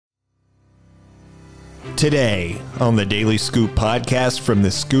Today on the Daily Scoop podcast from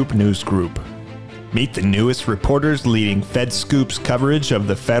the Scoop News Group. Meet the newest reporters leading FedScoop's coverage of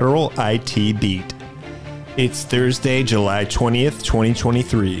the federal IT beat. It's Thursday, July 20th,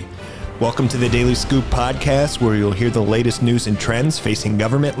 2023. Welcome to the Daily Scoop podcast, where you'll hear the latest news and trends facing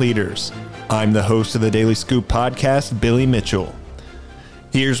government leaders. I'm the host of the Daily Scoop podcast, Billy Mitchell.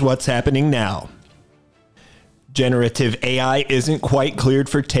 Here's what's happening now. Generative AI isn't quite cleared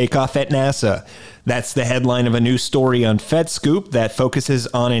for takeoff at NASA. That's the headline of a new story on FedScoop that focuses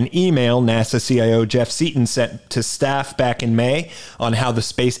on an email NASA CIO Jeff Seaton sent to staff back in May on how the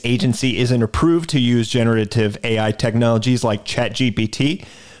space agency isn't approved to use generative AI technologies like ChatGPT,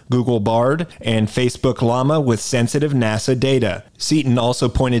 Google Bard, and Facebook Llama with sensitive NASA data. Seaton also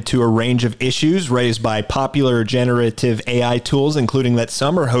pointed to a range of issues raised by popular generative AI tools, including that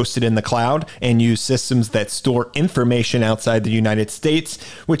some are hosted in the cloud and use systems that store information outside the United States,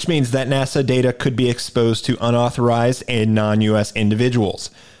 which means that NASA data could be exposed to unauthorized and non-U.S.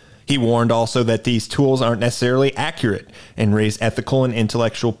 individuals. He warned also that these tools aren't necessarily accurate and raise ethical and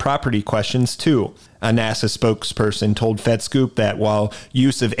intellectual property questions too. A NASA spokesperson told FedScoop that while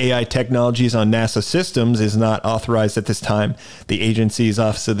use of AI technologies on NASA systems is not authorized at this time, the agency's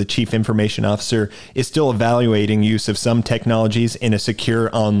Office of the Chief Information Officer is still evaluating use of some technologies in a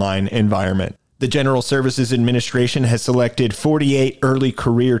secure online environment. The General Services Administration has selected 48 early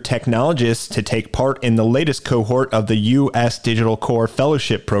career technologists to take part in the latest cohort of the U.S. Digital Corps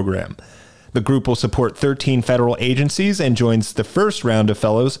Fellowship Program. The group will support 13 federal agencies and joins the first round of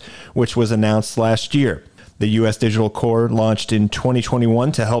fellows, which was announced last year. The U.S. Digital Corps launched in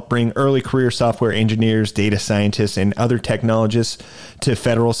 2021 to help bring early career software engineers, data scientists, and other technologists to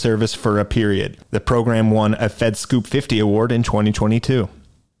federal service for a period. The program won a FedScoop 50 award in 2022.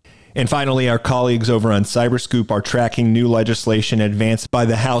 And finally, our colleagues over on CyberScoop are tracking new legislation advanced by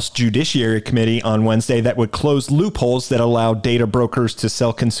the House Judiciary Committee on Wednesday that would close loopholes that allow data brokers to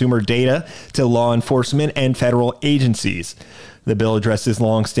sell consumer data to law enforcement and federal agencies. The bill addresses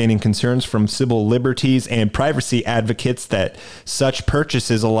long-standing concerns from civil liberties and privacy advocates that such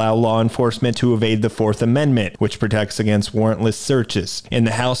purchases allow law enforcement to evade the Fourth Amendment, which protects against warrantless searches. In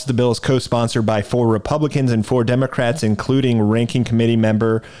the House, the bill is co-sponsored by 4 Republicans and 4 Democrats, including Ranking Committee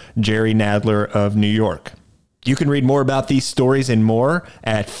member Jerry Nadler of New York. You can read more about these stories and more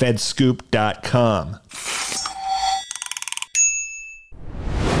at FedScoop.com.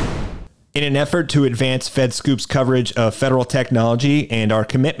 In an effort to advance FedScoop's coverage of federal technology and our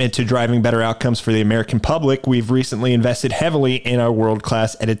commitment to driving better outcomes for the American public, we've recently invested heavily in our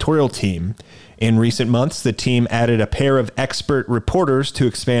world-class editorial team. In recent months, the team added a pair of expert reporters to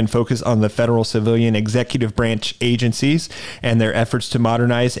expand focus on the federal civilian executive branch agencies and their efforts to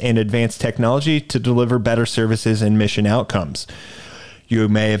modernize and advance technology to deliver better services and mission outcomes. You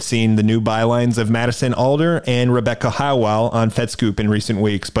may have seen the new bylines of Madison Alder and Rebecca Howell on FedScoop in recent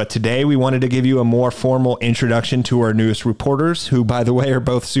weeks, but today we wanted to give you a more formal introduction to our newest reporters, who, by the way, are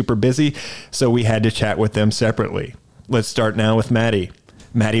both super busy, so we had to chat with them separately. Let's start now with Maddie.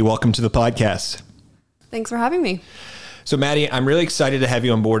 Maddie, welcome to the podcast. Thanks for having me. So Maddie, I'm really excited to have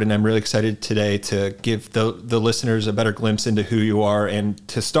you on board, and I'm really excited today to give the listeners a better glimpse into who you are. And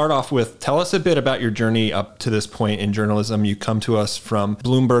to start off with, tell us a bit about your journey up to this point in journalism. You come to us from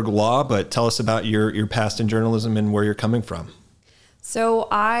Bloomberg Law, but tell us about your past in journalism and where you're coming from. So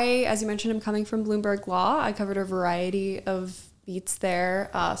as you mentioned, I'm coming from Bloomberg Law. I covered a variety of beats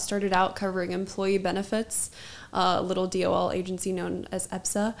there. Started out covering employee benefits, a little DOL agency known as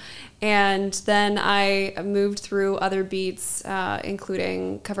EPSA. And then I moved through other beats,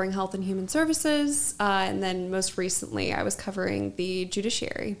 including covering health and human services. And then most recently, I was covering the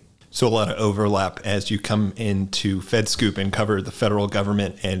judiciary. So a lot of overlap as you come into FedScoop and cover the federal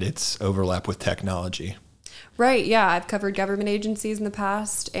government and its overlap with technology. Right. Yeah. I've covered government agencies in the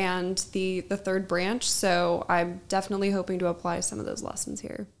past and the third branch. So I'm definitely hoping to apply some of those lessons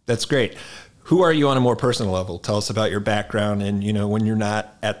here. That's great. Who are you on a more personal level? Tell us about your background and, when you're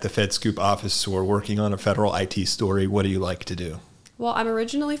not at the FedScoop office or working on a federal IT story, what do you like to do? Well, I'm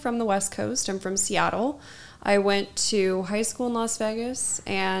originally from the West Coast. I'm from Seattle. I went to high school in Las Vegas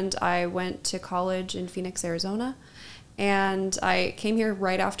and I went to college in Phoenix, Arizona. And I came here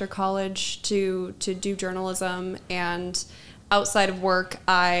right after college to do journalism. And outside of work,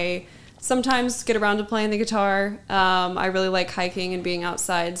 I sometimes get around to playing the guitar. I really like hiking and being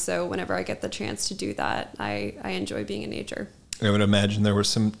outside. So whenever I get the chance to do that, I enjoy being in nature. I would imagine there were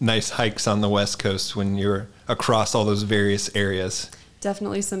some nice hikes on the West Coast when you were across all those various areas.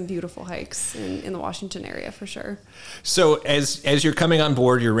 Definitely some beautiful hikes in the Washington area for sure. So as you're coming on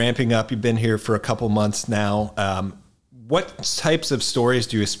board, you're ramping up. You've been here for a couple months now. What types of stories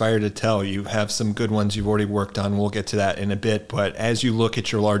do you aspire to tell? You have some good ones you've already worked on. We'll get to that in a bit. But as you look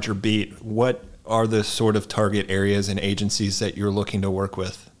at your larger beat, what are the sort of target areas and agencies that you're looking to work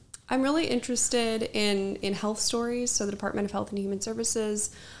with? I'm really interested in health stories, so the Department of Health and Human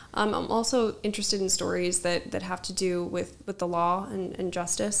Services. I'm also interested in stories that have to do with the law and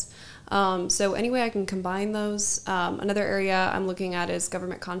justice. So any way I can combine those. Another area I'm looking at is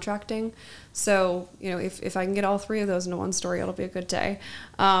government contracting. So, if I can get all three of those into one story, it'll be a good day.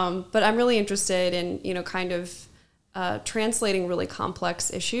 But I'm really interested in, kind of translating really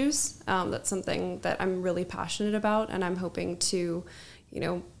complex issues. That's something that I'm really passionate about, and I'm hoping to,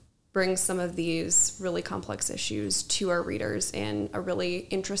 bring some of these really complex issues to our readers in a really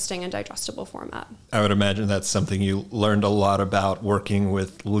interesting and digestible format. I would imagine that's something you learned a lot about working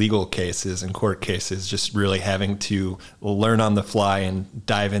with legal cases and court cases, just really having to learn on the fly and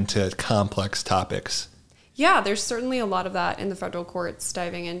dive into complex topics. Yeah, there's certainly a lot of that in the federal courts,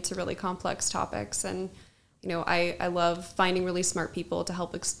 diving into really complex topics. And, I love finding really smart people to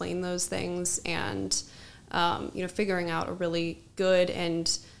help explain those things and, figuring out a really good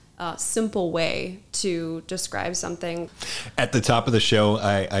and simple way to describe something. At the top of the show,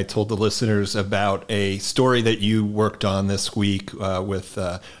 I told the listeners about a story that you worked on this week with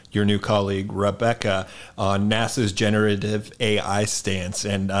your new colleague, Rebecca, on NASA's generative AI stance.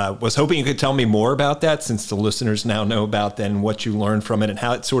 And was hoping you could tell me more about that, since the listeners now know about then what you learned from it and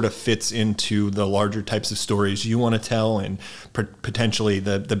how it sort of fits into the larger types of stories you want to tell and potentially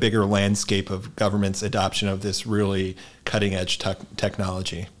the bigger landscape of government's adoption of this really cutting edge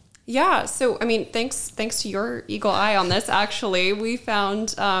technology. Yeah, so thanks to your eagle eye on this, actually, we found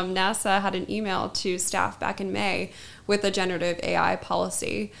NASA had an email to staff back in May with a generative AI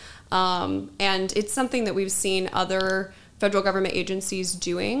policy. And it's something that we've seen other federal government agencies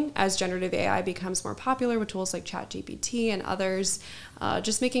doing as generative AI becomes more popular with tools like ChatGPT and others,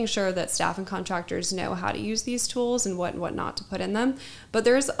 just making sure that staff and contractors know how to use these tools and what not to put in them. But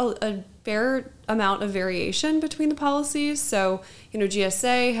there's a fair amount of variation between the policies. So,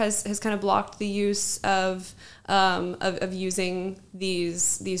 GSA has kind of blocked the use of using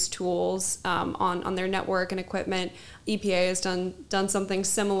these tools on their network and equipment. EPA has done something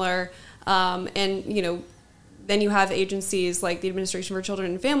similar, and then you have agencies like the Administration for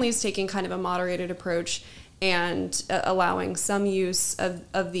Children and Families taking kind of a moderated approach and allowing some use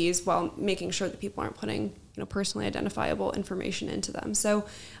of these while making sure that people aren't putting personally identifiable information into them. So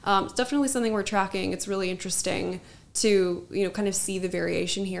it's definitely something we're tracking. It's really interesting to kind of see the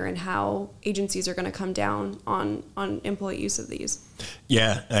variation here and how agencies are going to come down on employee use of these.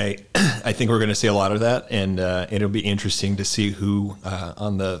 Yeah, I think we're going to see a lot of that, and it'll be interesting to see who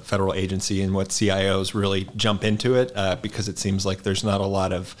on the federal agency and what CIOs really jump into it, because it seems like there's not a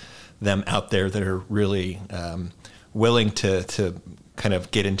lot of them out there that are really willing to kind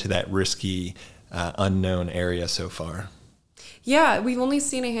of get into that risky unknown area so far. Yeah, we've only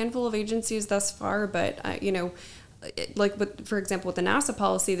seen a handful of agencies thus far, but for example, with the NASA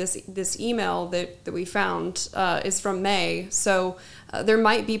policy, this email that we found is from May. So there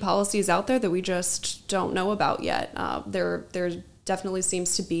might be policies out there that we just don't know about yet. There definitely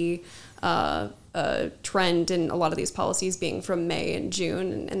seems to be a trend in a lot of these policies being from May and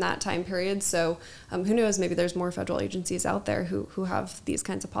June and that time period. So who knows, maybe there's more federal agencies out there who have these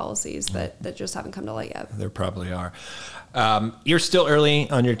kinds of policies that just haven't come to light yet. There probably are. You're still early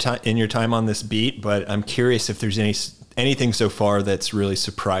on in your time on this beat, but I'm curious if there's anything so far that's really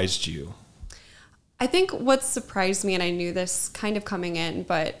surprised you. I think what surprised me, and I knew this kind of coming in,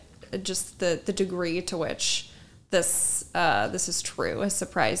 but just the degree to which this is true has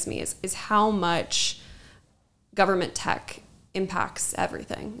surprised me is how much government tech impacts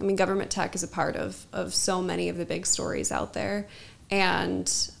everything. Government tech is a part of so many of the big stories out there,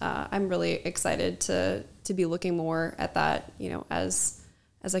 and I'm really excited to be looking more at that, as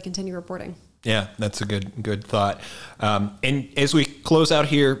I continue reporting. Yeah, that's a good thought. And as we close out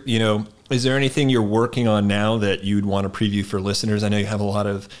here, is there anything you're working on now that you'd want to preview for listeners? I know you have a lot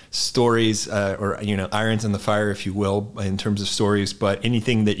of stories or irons in the fire, if you will, in terms of stories, but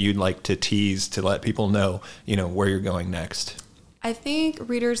anything that you'd like to tease to let people know, where you're going next? I think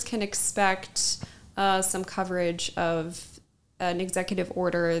readers can expect some coverage of an executive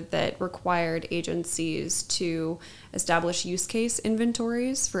order that required agencies to establish use case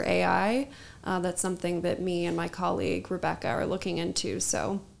inventories for AI. That's something that me and my colleague Rebecca are looking into.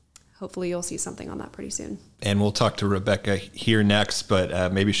 So hopefully you'll see something on that pretty soon. And we'll talk to Rebecca here next,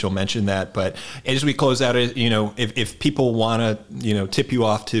 but maybe she'll mention that. But as we close out, if people want to, tip you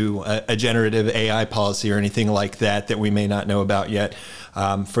off to a generative AI policy or anything like that we may not know about yet,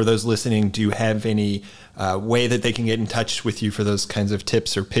 For those listening, do you have any way that they can get in touch with you for those kinds of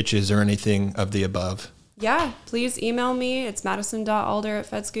tips or pitches or anything of the above? Yeah, please email me. It's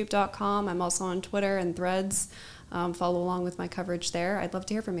madison.alder@fedscoop.com. I'm also on Twitter and Threads. Follow along with my coverage there. I'd love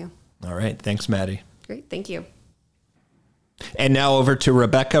to hear from you. All right. Thanks, Maddie. Great. Thank you. And now over to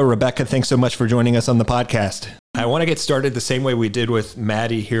Rebecca. Rebecca, thanks so much for joining us on the podcast. I want to get started the same way we did with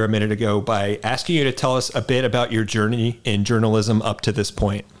Maddie here a minute ago by asking you to tell us a bit about your journey in journalism up to this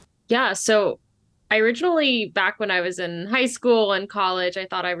point. Yeah, so I originally, back when I was in high school and college, I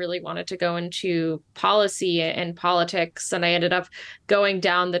thought I really wanted to go into policy and politics. And I ended up going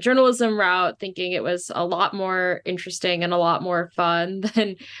down the journalism route, thinking it was a lot more interesting and a lot more fun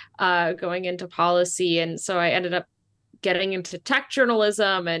than going into policy. And so I ended up getting into tech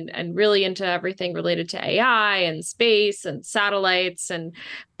journalism and really into everything related to AI and space and satellites and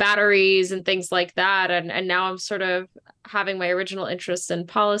batteries and things like that. And now I'm sort of having my original interests in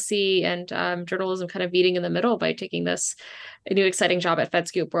policy and journalism kind of meeting in the middle by taking this new exciting job at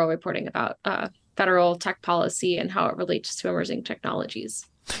FedScoop, where we're reporting about federal tech policy and how it relates to emerging technologies.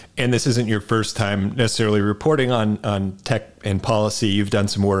 And this isn't your first time necessarily reporting on tech and policy. You've done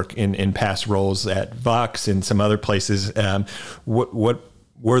some work in past roles at Vox and some other places. What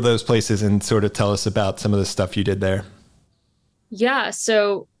were those places, and sort of tell us about some of the stuff you did there? Yeah,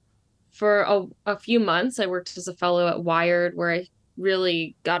 so for a few months, I worked as a fellow at Wired, where I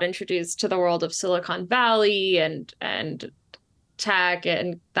really got introduced to the world of Silicon Valley and tech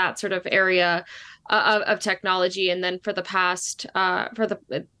and that sort of area of technology. And then for the past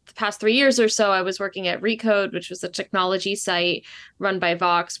 3 years or so, I was working at Recode, which was a technology site run by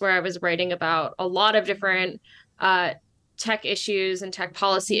Vox, where I was writing about a lot of different tech issues and tech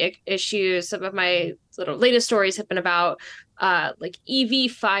policy issues. Some of my sort of latest stories have been about like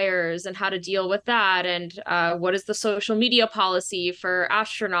EV fires and how to deal with that, and what is the social media policy for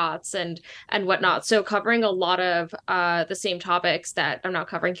astronauts and whatnot. So covering a lot of the same topics that I'm now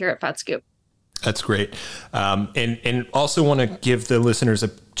covering here at FedScoop. That's great. And also want to give the listeners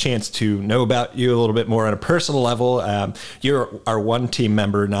a chance to know about you a little bit more on a personal level. You're our one team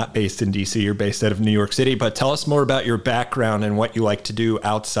member, not based in DC. You're based out of New York City, but tell us more about your background and what you like to do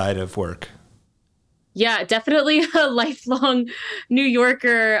outside of work. Yeah, definitely a lifelong New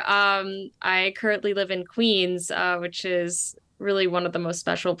Yorker. I currently live in Queens, which is really one of the most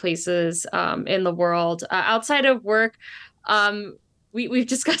special places in the world. Outside of work, we've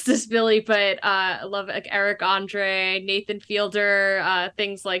discussed this, Billy, but I love like Eric Andre, Nathan Fielder,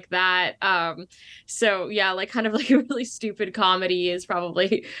 things like that. So yeah, like kind of like a really stupid comedy is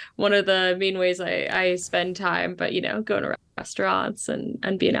probably one of the main ways I spend time. But going to restaurants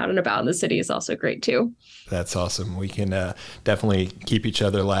and being out and about in the city is also great too. That's awesome. We can definitely keep each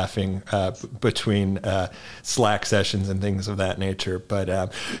other laughing between Slack sessions and things of that nature.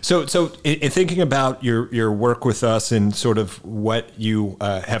 But so in thinking about your work with us and sort of what you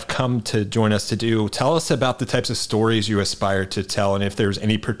have come to join us to do, tell us about the types of stories you aspire to tell, and if there's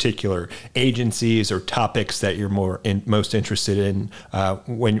any particular agencies or topics that you're most interested in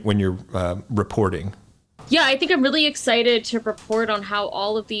when you're reporting. Yeah, I think I'm really excited to report on how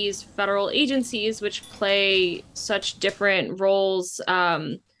all of these federal agencies, which play such different roles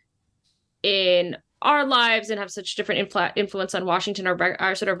in our lives and have such different influence on Washington,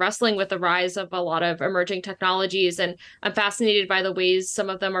 are sort of wrestling with the rise of a lot of emerging technologies. And I'm fascinated by the ways some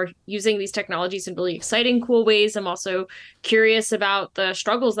of them are using these technologies in really exciting, cool ways. I'm also curious about the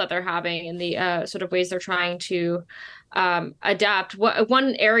struggles that they're having and the sort of ways they're trying to adapt.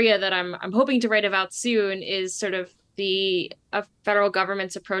 One area that I'm hoping to write about soon is sort of the federal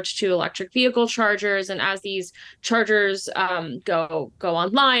government's approach to electric vehicle chargers, and as these chargers go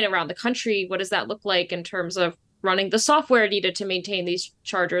online around the country, what does that look like in terms of running the software needed to maintain these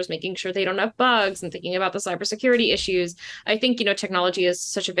chargers, making sure they don't have bugs, and thinking about the cybersecurity issues. I think technology is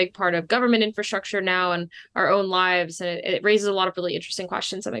such a big part of government infrastructure now and our own lives, and it raises a lot of really interesting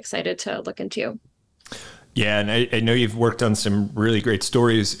questions I'm excited to look into. Yeah, and I know you've worked on some really great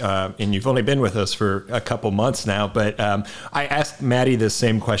stories, and you've only been with us for a couple months now, but I asked Maddie the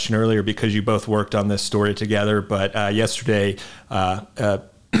same question earlier because you both worked on this story together, but yesterday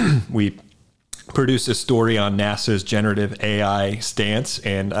we produced a story on NASA's generative AI stance,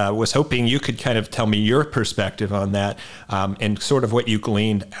 and was hoping you could kind of tell me your perspective on that and sort of what you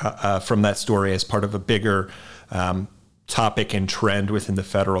gleaned from that story as part of a bigger topic and trend within the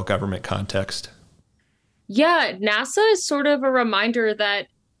federal government context. Yeah, NASA is sort of a reminder that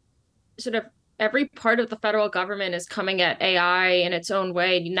sort of every part of the federal government is coming at AI in its own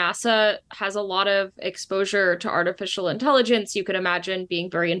way. NASA has a lot of exposure to artificial intelligence. You could imagine being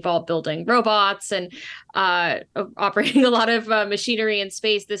very involved building robots and operating a lot of machinery in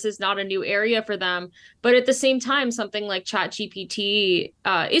space. This is not a new area for them. But at the same time, something like ChatGPT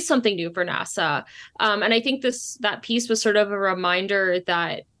is something new for NASA. And I think that piece was sort of a reminder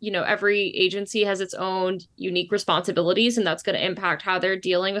that, every agency has its own unique responsibilities, and that's going to impact how they're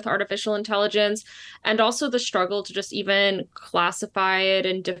dealing with artificial intelligence, and also the struggle to just even classify it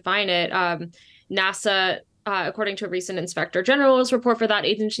and define it. NASA, according to a recent Inspector General's report for that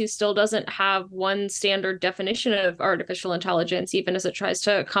agency, still doesn't have one standard definition of artificial intelligence, even as it tries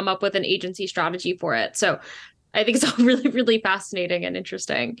to come up with an agency strategy for it. So I think it's all really, really fascinating and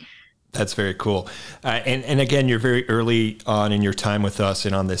interesting. That's very cool. And again, you're very early on in your time with us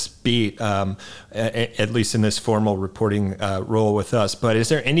and on this beat, at least in this formal reporting role with us. But is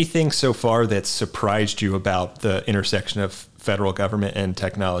there anything so far that's surprised you about the intersection of federal government and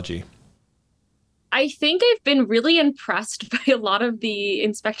technology? I think I've been really impressed by a lot of the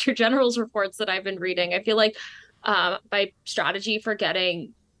Inspector General's reports that I've been reading. I feel like my strategy for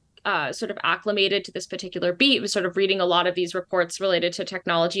getting sort of acclimated to this particular beat was sort of reading a lot of these reports related to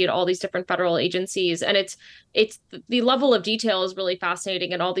technology at all these different federal agencies. And it's the level of detail is really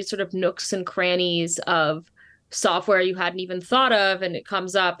fascinating, and all these sort of nooks and crannies of software you hadn't even thought of. And it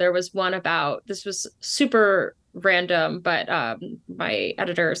comes up. There was one about, this was super random, but my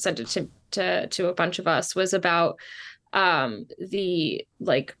editor sent it to a bunch of us, was about the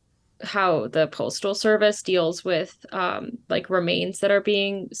how the postal service deals with remains that are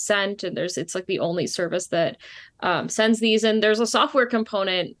being sent, and it's like the only service that sends these, and there's a software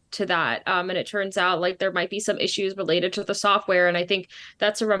component to that, and it turns out like there might be some issues related to the software. And I think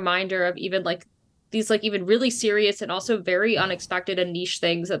that's a reminder of even like these even really serious and also very unexpected and niche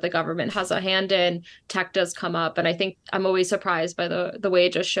things that the government has a hand in. Tech does come up, and I think I'm always surprised by the way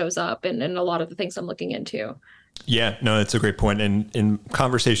it just shows up in a lot of the things I'm looking into. Yeah, no, that's a great point. And in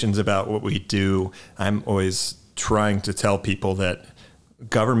conversations about what we do, I'm always trying to tell people that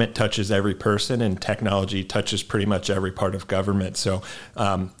government touches every person and technology touches pretty much every part of government. So,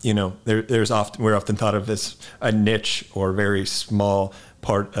 we're often thought of as a niche or very small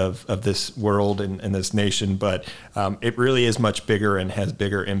part of this world and this nation, but it really is much bigger and has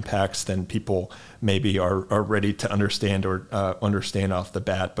bigger impacts than people maybe are ready to understand or understand off the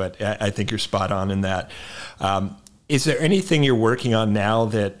bat. But I think you're spot on in that. Is there anything you're working on now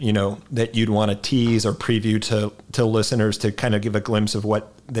that that you'd want to tease or preview to listeners to kind of give a glimpse of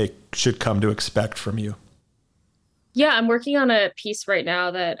what they should come to expect from you? Yeah, I'm working on a piece right now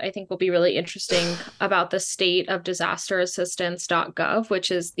that I think will be really interesting about the state of disasterassistance.gov,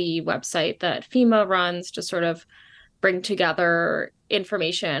 which is the website that FEMA runs to sort of bring together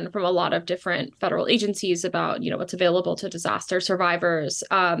information from a lot of different federal agencies about, what's available to disaster survivors,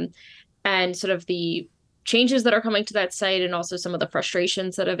 and sort of the changes that are coming to that site, and also some of the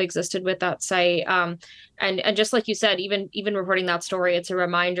frustrations that have existed with that site. And just like you said, even reporting that story, it's a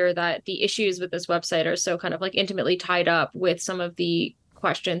reminder that the issues with this website are so kind of like intimately tied up with some of the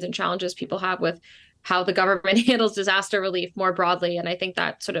questions and challenges people have with how the government handles disaster relief more broadly. And I think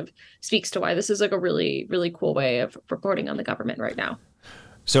that sort of speaks to why this is like a really, really cool way of reporting on the government right now.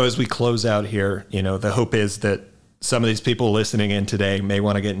 So as we close out here, the hope is that some of these people listening in today may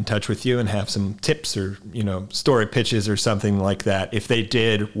want to get in touch with you and have some tips or, story pitches or something like that. If they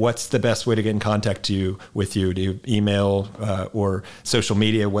did, what's the best way to get in contact with you? Do you email or social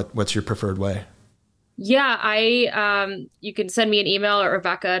media? What's your preferred way? Yeah, you can send me an email at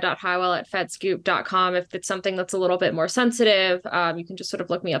rebecca.hywell@fedscoop.com. If it's something that's a little bit more sensitive, you can just sort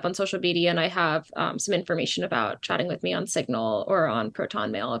of look me up on social media, and I have some information about chatting with me on Signal or on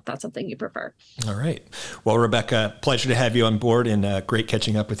Proton Mail, if that's something you prefer. All right. Well, Rebecca, pleasure to have you on board, and great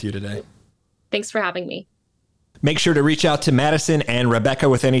catching up with you today. Thanks for having me. Make sure to reach out to Madison and Rebecca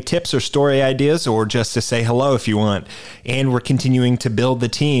with any tips or story ideas, or just to say hello if you want. And we're continuing to build the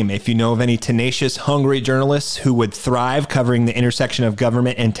team. If you know of any tenacious, hungry journalists who would thrive covering the intersection of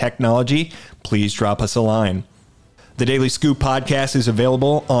government and technology, please drop us a line. The Daily Scoop podcast is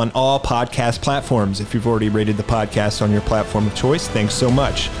available on all podcast platforms. If you've already rated the podcast on your platform of choice, thanks so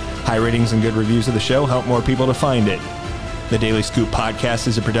much. High ratings and good reviews of the show help more people to find it. The Daily Scoop podcast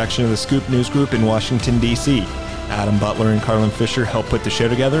is a production of the Scoop News Group in Washington, D.C. Adam Butler and Carlin Fisher help put the show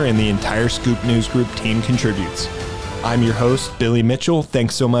together, and the entire Scoop News Group team contributes. I'm your host, Billy Mitchell.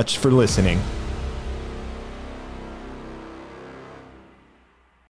 Thanks so much for listening.